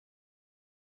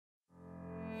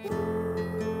In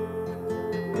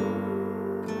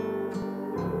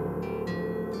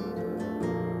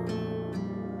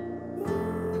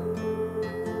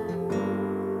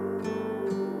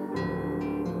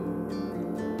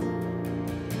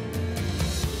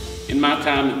my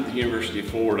time at the University of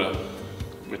Florida,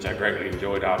 which I greatly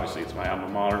enjoyed, obviously it's my alma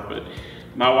mater, but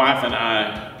my wife and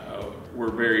I were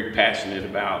very passionate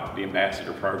about the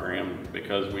ambassador program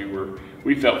because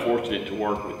we felt fortunate to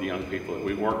work with the young people that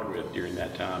we worked with during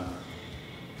that time.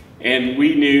 And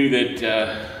we knew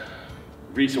that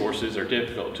resources are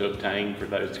difficult to obtain for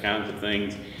those kinds of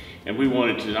things, and we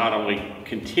wanted to not only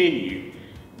continue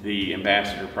the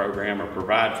ambassador program or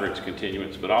provide for its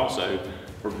continuance, but also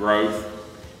for growth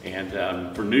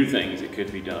and for new things that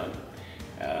could be done.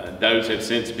 Those have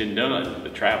since been done. The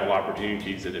travel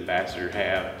opportunities that ambassadors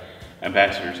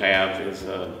have is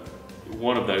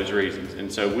one of those reasons.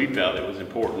 And so we felt it was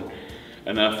important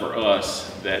enough for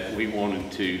us that we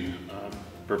wanted to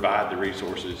provide the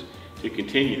resources to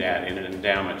continue that in an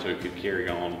endowment so it could carry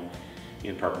on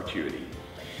in perpetuity.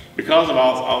 Because of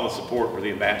all the support for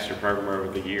the ambassador program over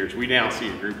the years, we now see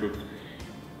a group of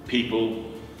people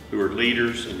who are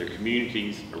leaders in their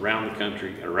communities around the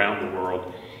country and around the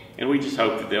world. And we just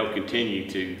hope that they'll continue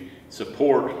to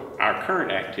support our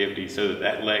current activities so that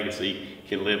that legacy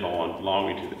can live on long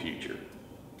into the future.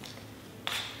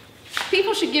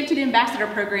 People should give to the Ambassador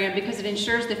Program because it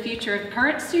ensures the future of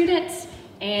current students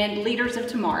and leaders of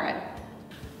tomorrow.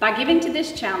 By giving to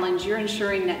this challenge, you're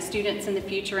ensuring that students in the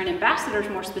future, and ambassadors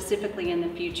more specifically in the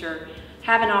future,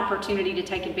 have an opportunity to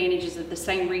take advantages of the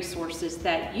same resources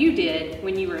that you did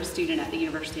when you were a student at the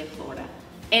University of Florida.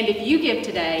 And if you give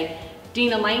today,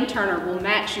 Dean Elaine Turner will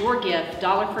match your gift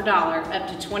dollar for dollar up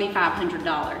to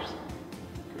 $2,500.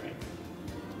 Great.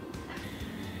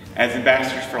 As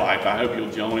Ambassadors for Life, I hope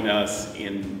you'll join us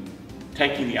in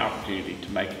taking the opportunity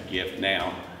to make a gift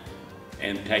now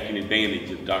and taking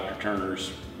advantage of Dr.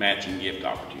 Turner's matching gift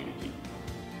opportunity.